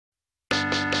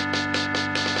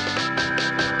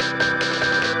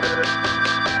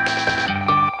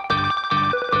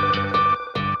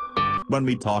When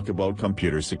we talk about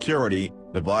computer security,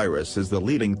 the virus is the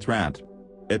leading threat.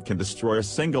 It can destroy a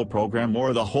single program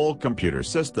or the whole computer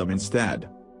system instead.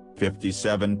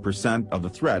 57% of the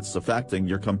threats affecting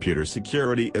your computer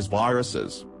security is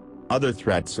viruses. Other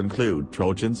threats include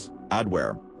Trojans,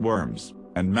 adware, worms,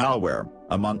 and malware,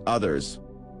 among others.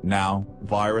 Now,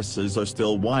 viruses are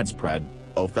still widespread,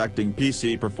 affecting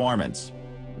PC performance.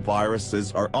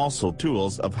 Viruses are also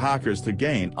tools of hackers to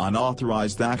gain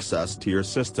unauthorized access to your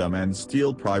system and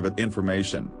steal private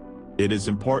information. It is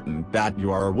important that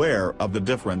you are aware of the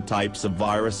different types of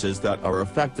viruses that are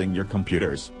affecting your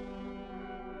computers.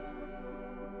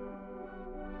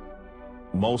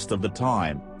 Most of the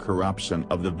time, corruption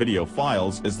of the video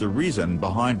files is the reason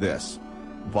behind this.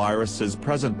 Viruses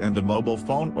present in the mobile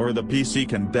phone or the PC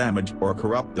can damage or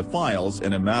corrupt the files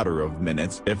in a matter of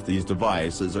minutes if these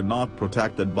devices are not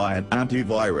protected by an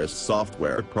antivirus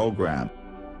software program.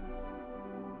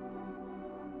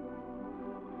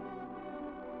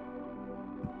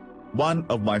 One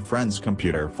of my friend's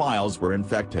computer files were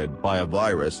infected by a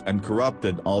virus and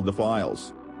corrupted all the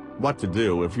files. What to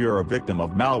do if you're a victim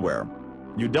of malware?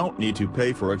 You don't need to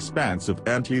pay for expensive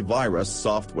antivirus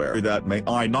software that may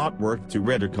not work to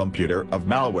rid a computer of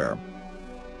malware.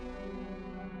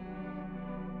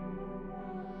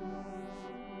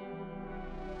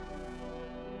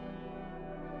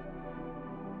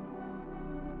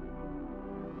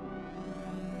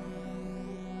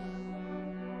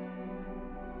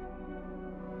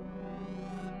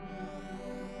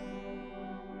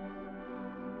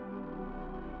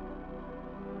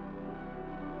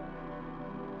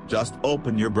 Just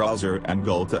open your browser and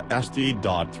go to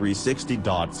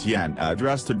st.360.cn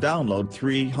address to download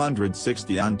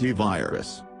 360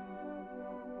 antivirus.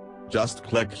 Just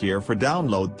click here for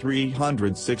download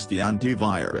 360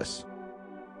 antivirus.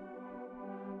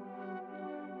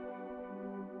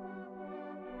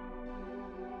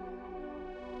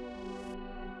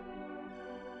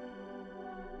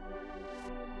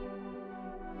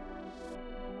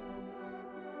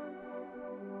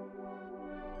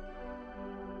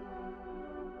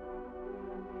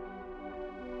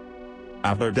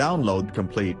 After download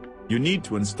complete, you need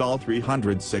to install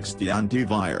 360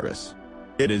 antivirus.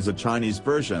 It is a Chinese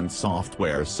version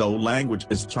software, so language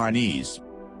is Chinese.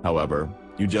 However,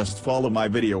 you just follow my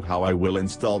video how I will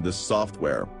install this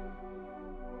software.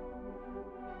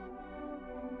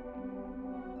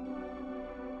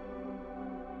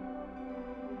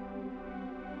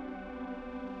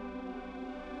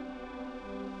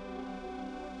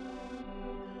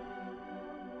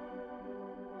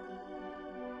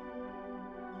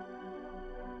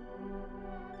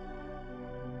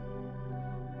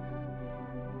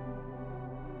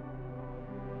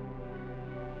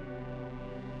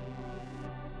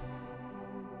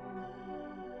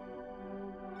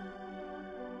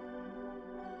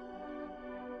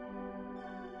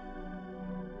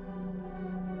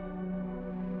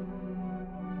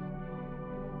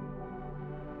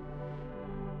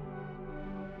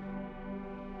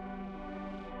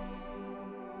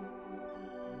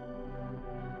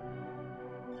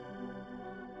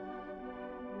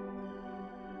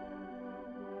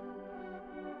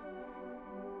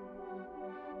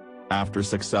 After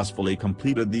successfully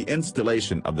completed the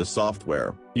installation of the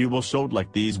software, you will show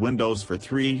like these windows for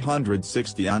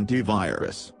 360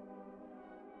 antivirus.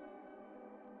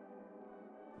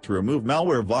 To remove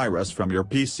malware virus from your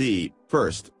PC,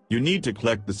 first, you need to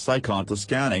click this icon to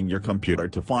scanning your computer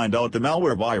to find out the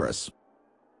malware virus.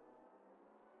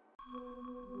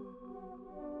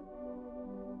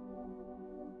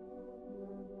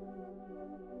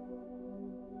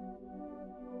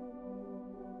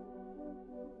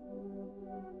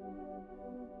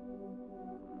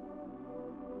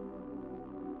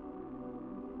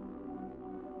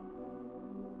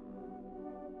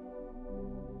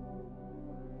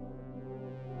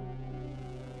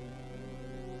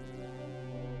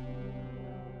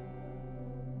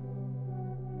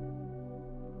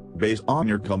 Based on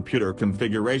your computer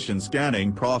configuration,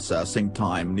 scanning processing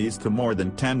time needs to more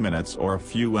than 10 minutes or a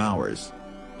few hours.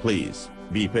 Please,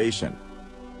 be patient.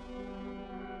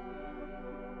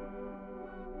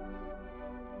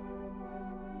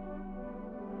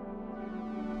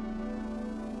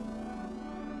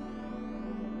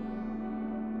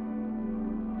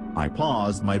 I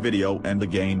paused my video and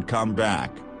again come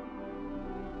back.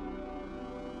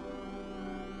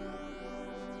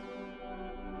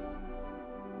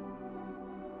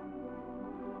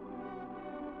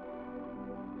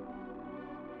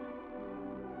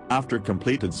 After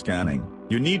completed scanning,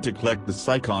 you need to click this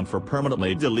icon for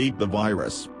permanently delete the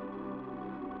virus.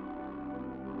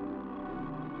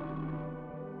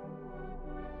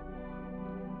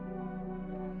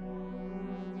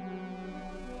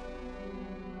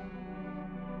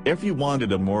 If you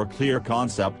wanted a more clear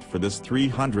concept for this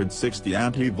 360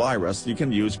 antivirus, you can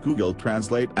use Google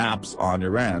Translate apps on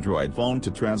your Android phone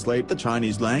to translate the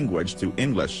Chinese language to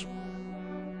English.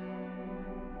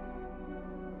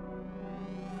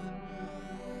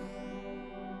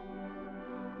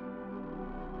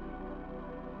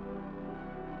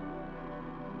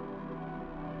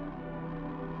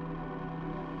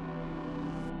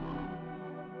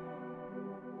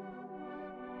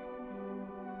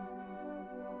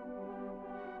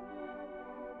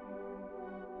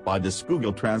 By this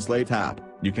Google Translate app,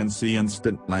 you can see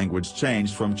instant language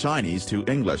change from Chinese to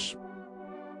English.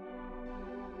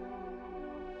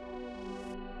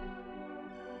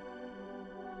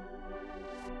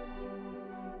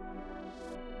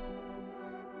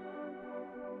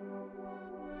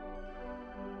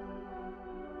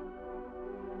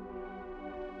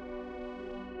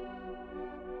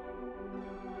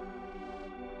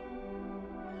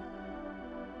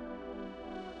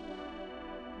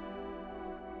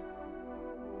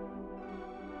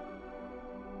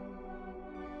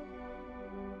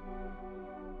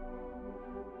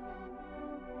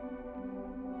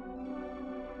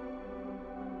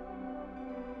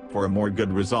 For a more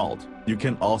good result, you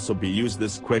can also use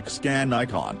this quick scan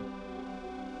icon.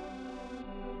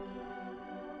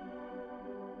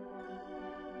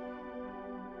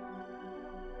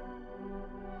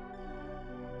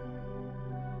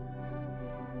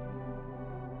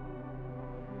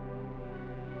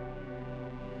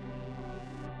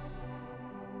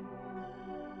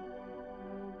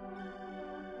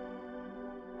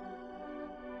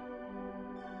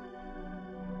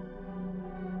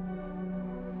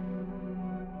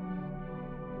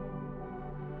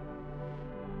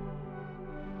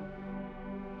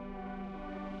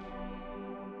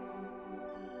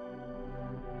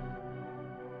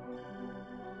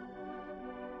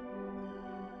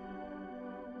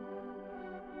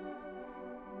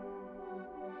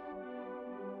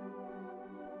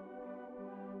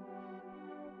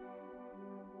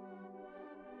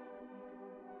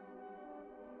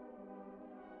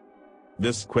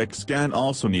 This quick scan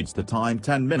also needs the time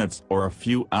 10 minutes or a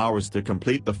few hours to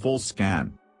complete the full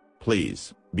scan.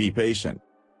 Please, be patient.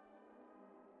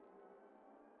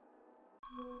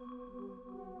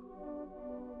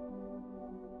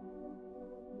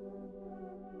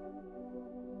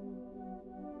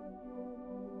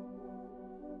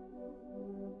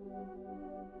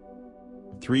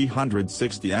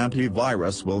 .360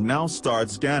 antivirus will now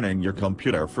start scanning your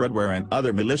computer for adware and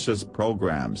other malicious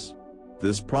programs.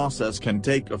 This process can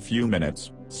take a few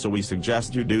minutes, so we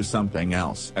suggest you do something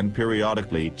else and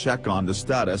periodically check on the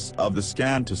status of the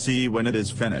scan to see when it is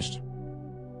finished.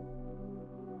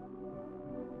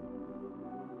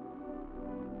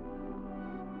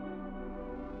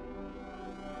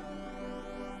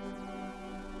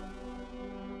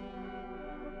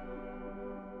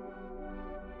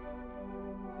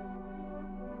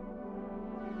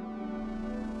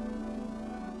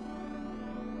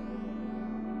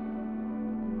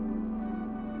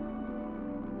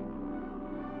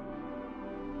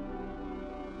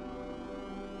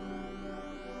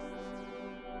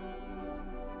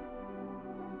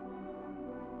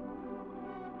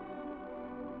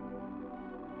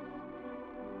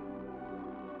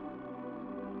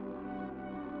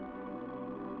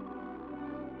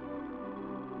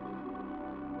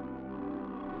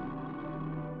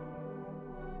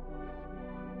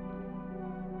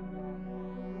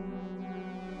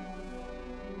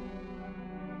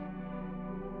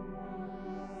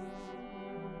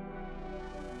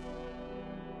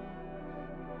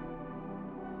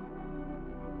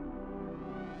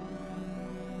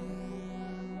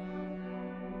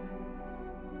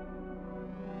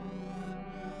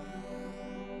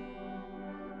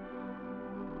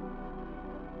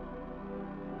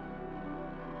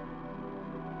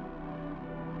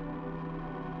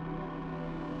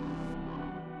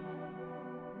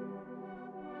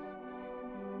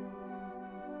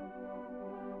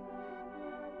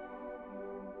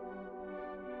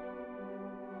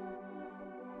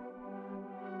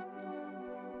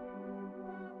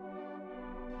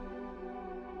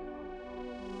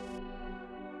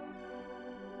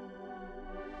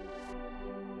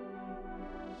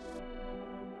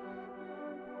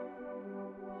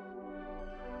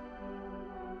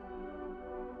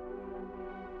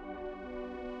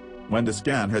 When the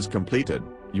scan has completed,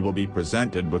 you will be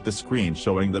presented with the screen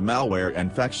showing the malware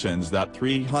infections that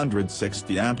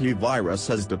 360 antivirus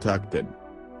has detected.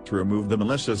 To remove the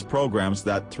malicious programs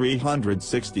that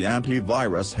 360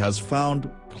 antivirus has found,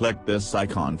 click this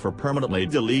icon for permanently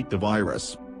delete the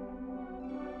virus.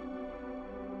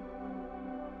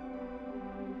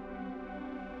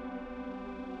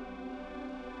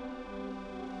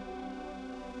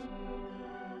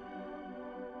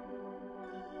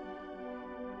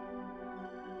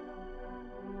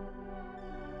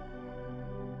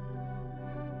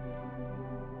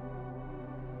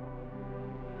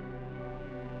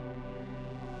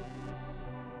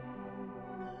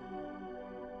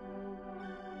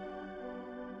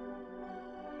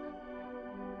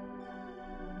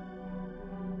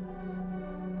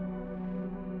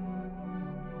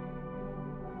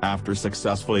 After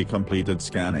successfully completed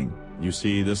scanning, you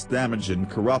see this damaged and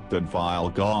corrupted file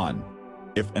gone.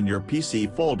 If in your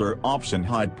PC folder option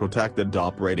hide protected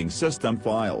operating system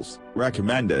files,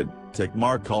 recommended, tick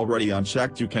mark already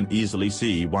unchecked, you can easily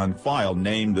see one file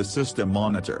named the system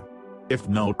monitor. If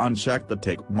not uncheck the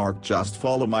tick mark, just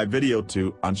follow my video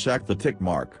to uncheck the tick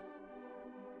mark.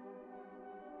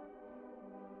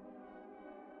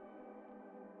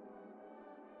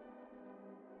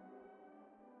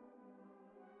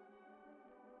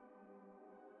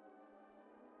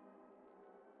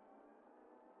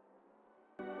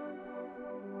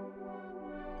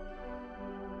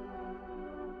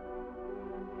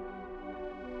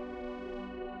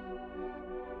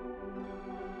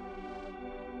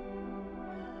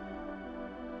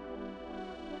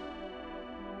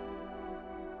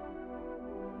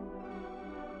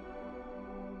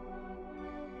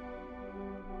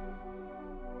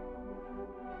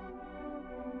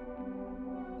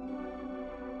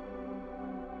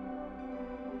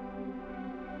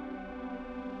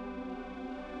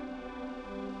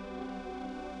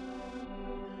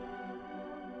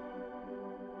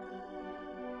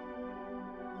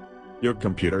 Your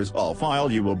computer's all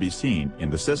file you will be seen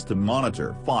in the system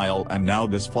monitor file, and now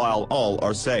this file all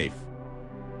are safe.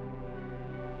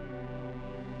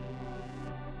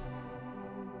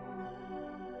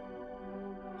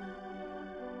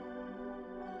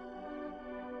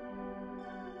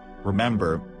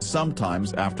 Remember,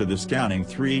 sometimes after the scanning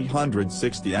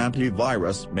 360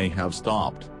 antivirus may have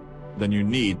stopped. Then you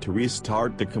need to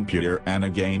restart the computer and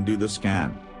again do the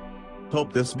scan.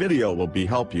 Hope this video will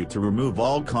help you to remove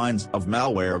all kinds of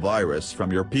malware virus from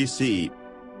your PC.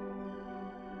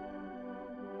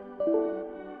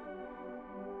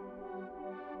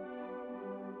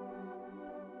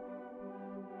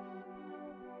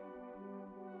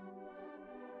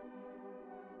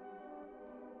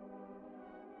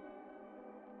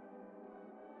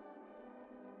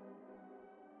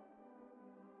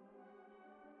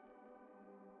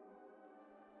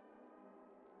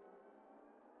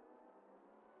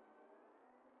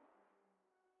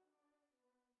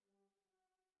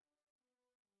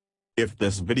 If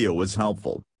this video was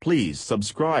helpful, please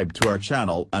subscribe to our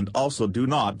channel and also do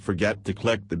not forget to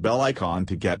click the bell icon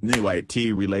to get new IT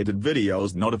related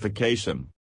videos notification.